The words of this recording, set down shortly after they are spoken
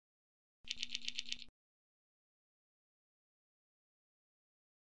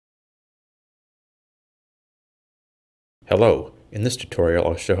Hello, in this tutorial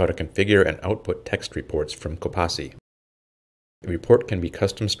I'll show how to configure and output text reports from COPASI. A report can be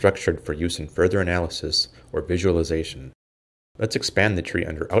custom structured for use in further analysis or visualization. Let's expand the tree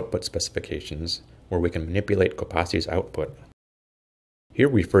under Output Specifications, where we can manipulate COPASI's output. Here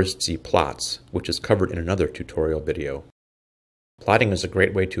we first see plots, which is covered in another tutorial video. Plotting is a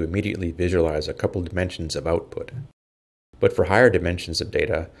great way to immediately visualize a couple dimensions of output. But for higher dimensions of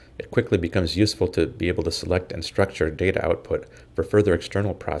data, it quickly becomes useful to be able to select and structure data output for further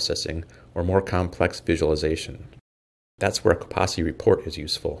external processing or more complex visualization. That's where a COPASI report is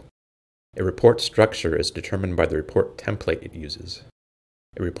useful. A report structure is determined by the report template it uses.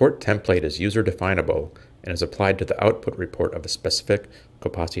 A report template is user-definable and is applied to the output report of a specific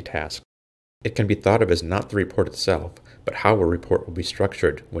COPASI task. It can be thought of as not the report itself, but how a report will be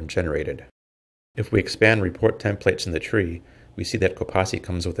structured when generated. If we expand report templates in the tree, we see that COPASI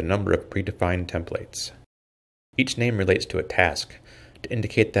comes with a number of predefined templates. Each name relates to a task, to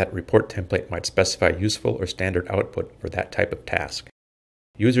indicate that report template might specify useful or standard output for that type of task.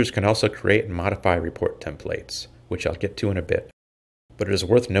 Users can also create and modify report templates, which I'll get to in a bit. But it is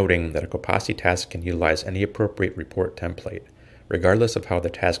worth noting that a COPASI task can utilize any appropriate report template, regardless of how the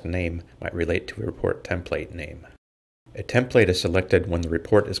task name might relate to a report template name. A template is selected when the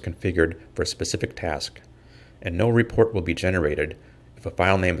report is configured for a specific task, and no report will be generated if a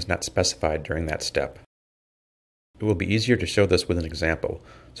file name is not specified during that step. It will be easier to show this with an example,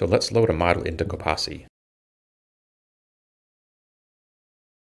 so let's load a model into COPASI.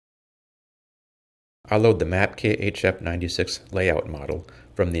 I'll load the MapKHF96 layout model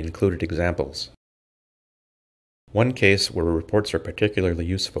from the included examples. One case where reports are particularly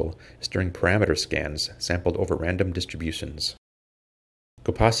useful is during parameter scans sampled over random distributions.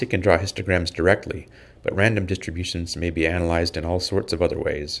 COPASI can draw histograms directly, but random distributions may be analyzed in all sorts of other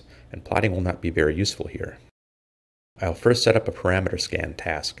ways, and plotting will not be very useful here. I'll first set up a parameter scan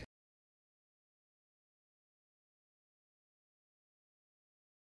task.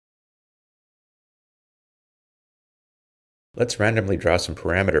 Let's randomly draw some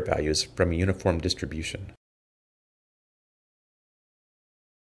parameter values from a uniform distribution.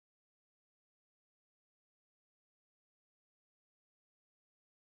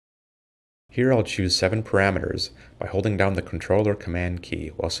 Here I'll choose 7 parameters by holding down the Control or Command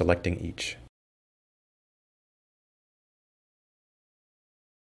key while selecting each.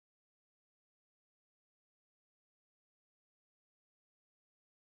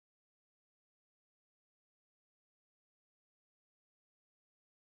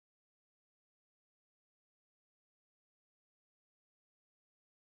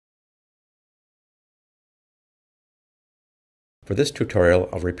 For this tutorial,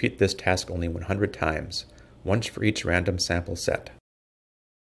 I'll repeat this task only 100 times, once for each random sample set.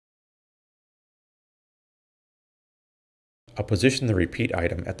 I'll position the repeat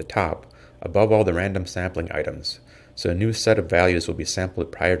item at the top, above all the random sampling items, so a new set of values will be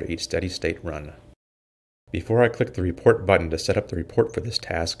sampled prior to each steady-state run. Before I click the Report button to set up the report for this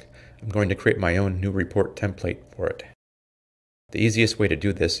task, I'm going to create my own new report template for it. The easiest way to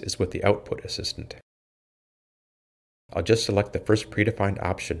do this is with the Output Assistant. I'll just select the first predefined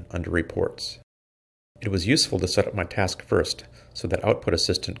option under Reports. It was useful to set up my task first, so that Output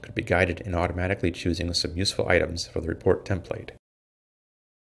Assistant could be guided in automatically choosing some useful items for the report template.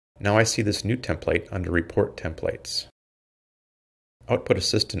 Now I see this new template under Report Templates. Output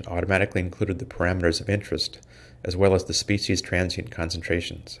Assistant automatically included the parameters of interest, as well as the species transient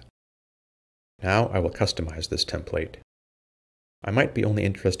concentrations. Now I will customize this template. I might be only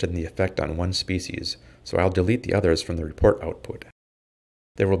interested in the effect on one species, so I'll delete the others from the report output.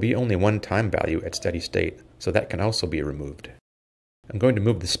 There will be only one time value at steady state, so that can also be removed. I'm going to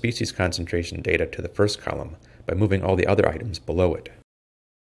move the species concentration data to the first column by moving all the other items below it.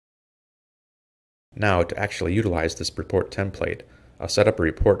 Now, to actually utilize this report template, I'll set up a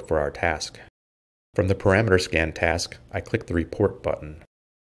report for our task. From the parameter scan task, I click the Report button.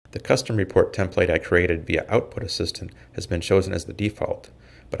 The custom report template I created via Output Assistant has been chosen as the default,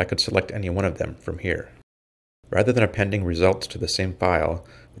 but I could select any one of them from here. Rather than appending results to the same file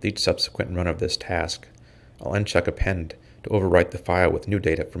with each subsequent run of this task, I'll uncheck Append to overwrite the file with new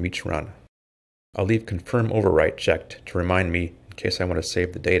data from each run. I'll leave Confirm Overwrite checked to remind me in case I want to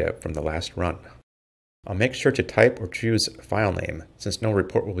save the data from the last run. I'll make sure to type or choose a file name, since no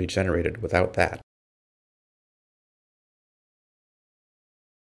report will be generated without that.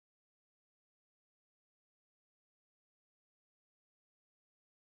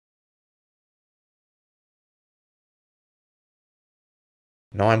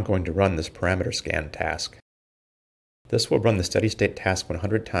 Now I'm going to run this parameter scan task. This will run the steady-state task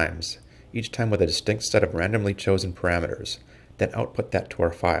 100 times, each time with a distinct set of randomly chosen parameters, then output that to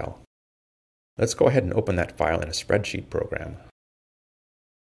our file. Let's go ahead and open that file in a spreadsheet program.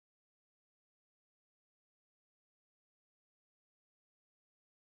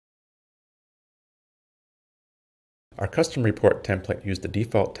 Our custom report template used the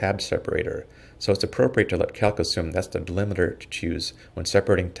default tab separator, so it's appropriate to let Calc assume that's the delimiter to choose when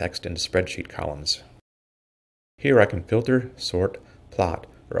separating text into spreadsheet columns. Here I can filter, sort, plot,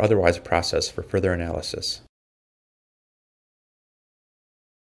 or otherwise process for further analysis.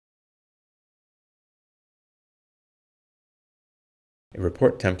 A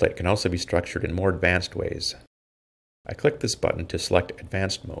report template can also be structured in more advanced ways. I click this button to select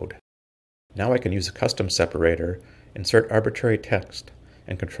Advanced Mode. Now I can use a custom separator, insert arbitrary text,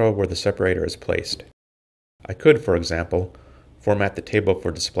 and control where the separator is placed. I could, for example, format the table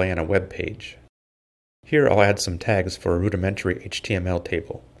for display on a web page. Here I'll add some tags for a rudimentary HTML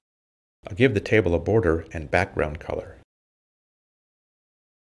table. I'll give the table a border and background color.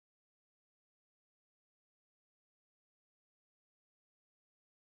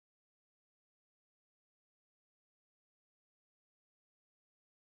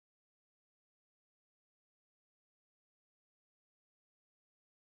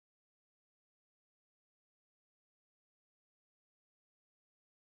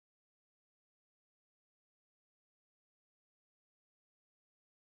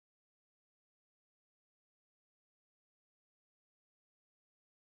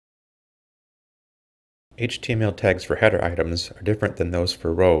 HTML tags for header items are different than those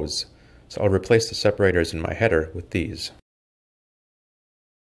for rows, so I'll replace the separators in my header with these.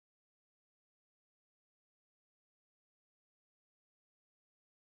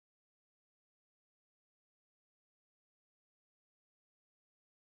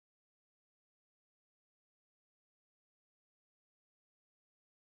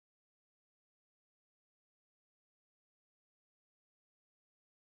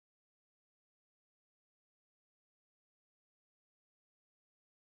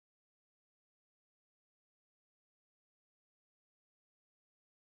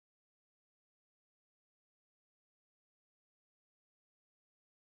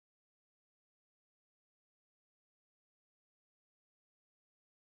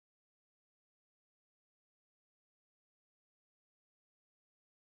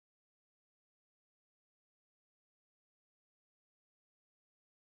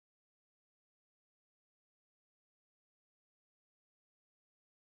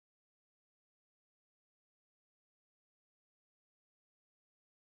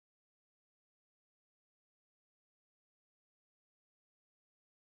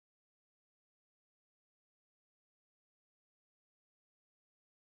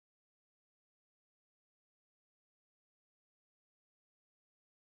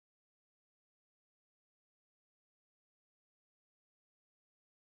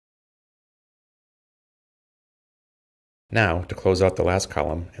 Now, to close out the last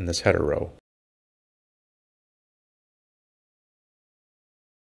column in this header row.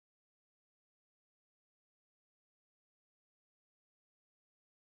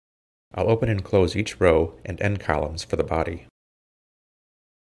 I'll open and close each row and end columns for the body.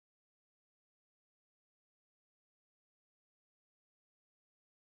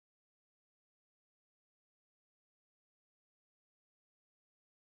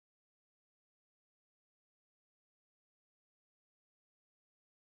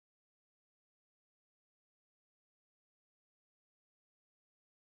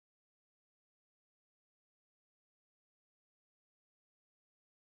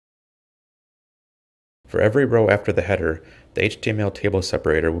 For every row after the header, the HTML table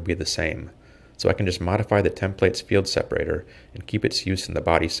separator will be the same, so I can just modify the template's field separator and keep its use in the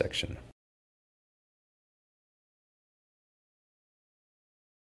body section.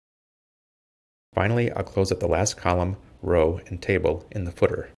 Finally, I'll close out the last column, row, and table in the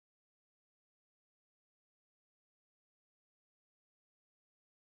footer.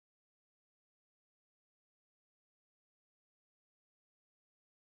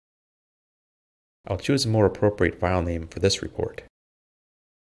 I'll choose a more appropriate file name for this report.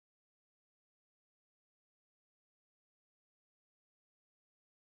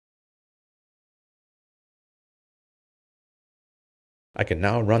 I can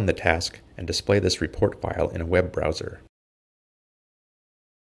now run the task and display this report file in a web browser.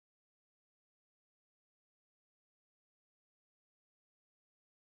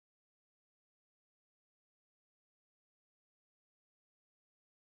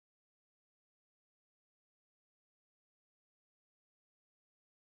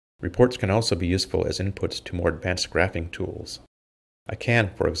 Reports can also be useful as inputs to more advanced graphing tools. I can,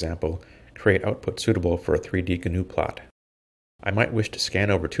 for example, create output suitable for a 3D GNU plot. I might wish to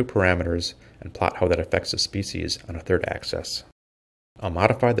scan over two parameters and plot how that affects a species on a third axis. I'll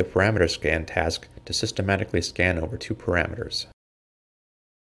modify the parameter scan task to systematically scan over two parameters.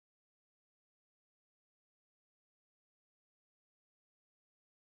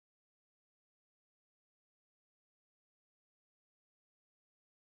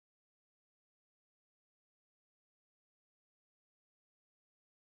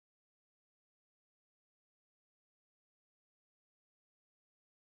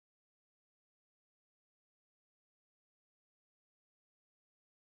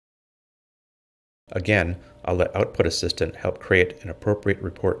 Again, I'll let Output Assistant help create an appropriate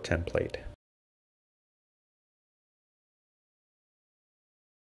report template.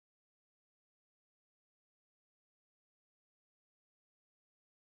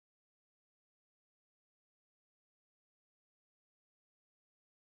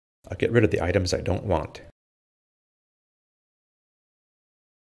 I'll get rid of the items I don't want.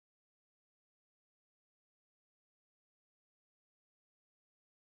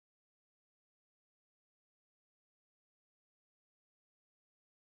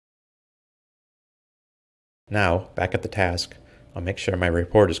 Now, back at the task, I'll make sure my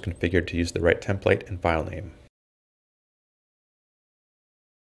report is configured to use the right template and file name.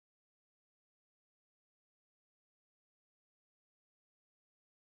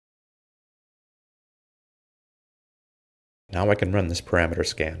 Now I can run this parameter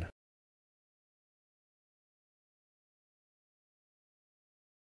scan.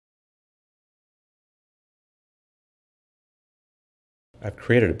 I've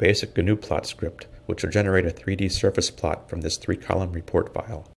created a basic GNU plot script which will generate a 3D surface plot from this 3-column report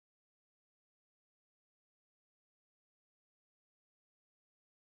file.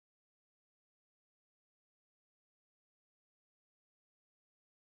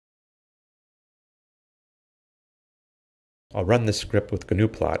 I'll run this script with GNU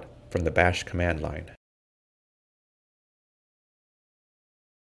plot from the bash command line.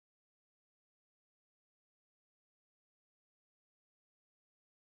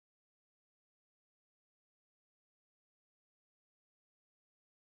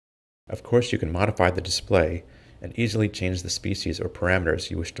 Of course, you can modify the display and easily change the species or parameters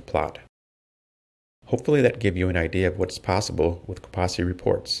you wish to plot. Hopefully that gave you an idea of what's possible with COPASI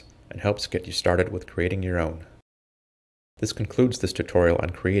Reports and helps get you started with creating your own. This concludes this tutorial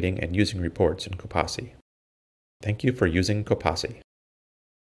on creating and using reports in COPASI. Thank you for using COPASI.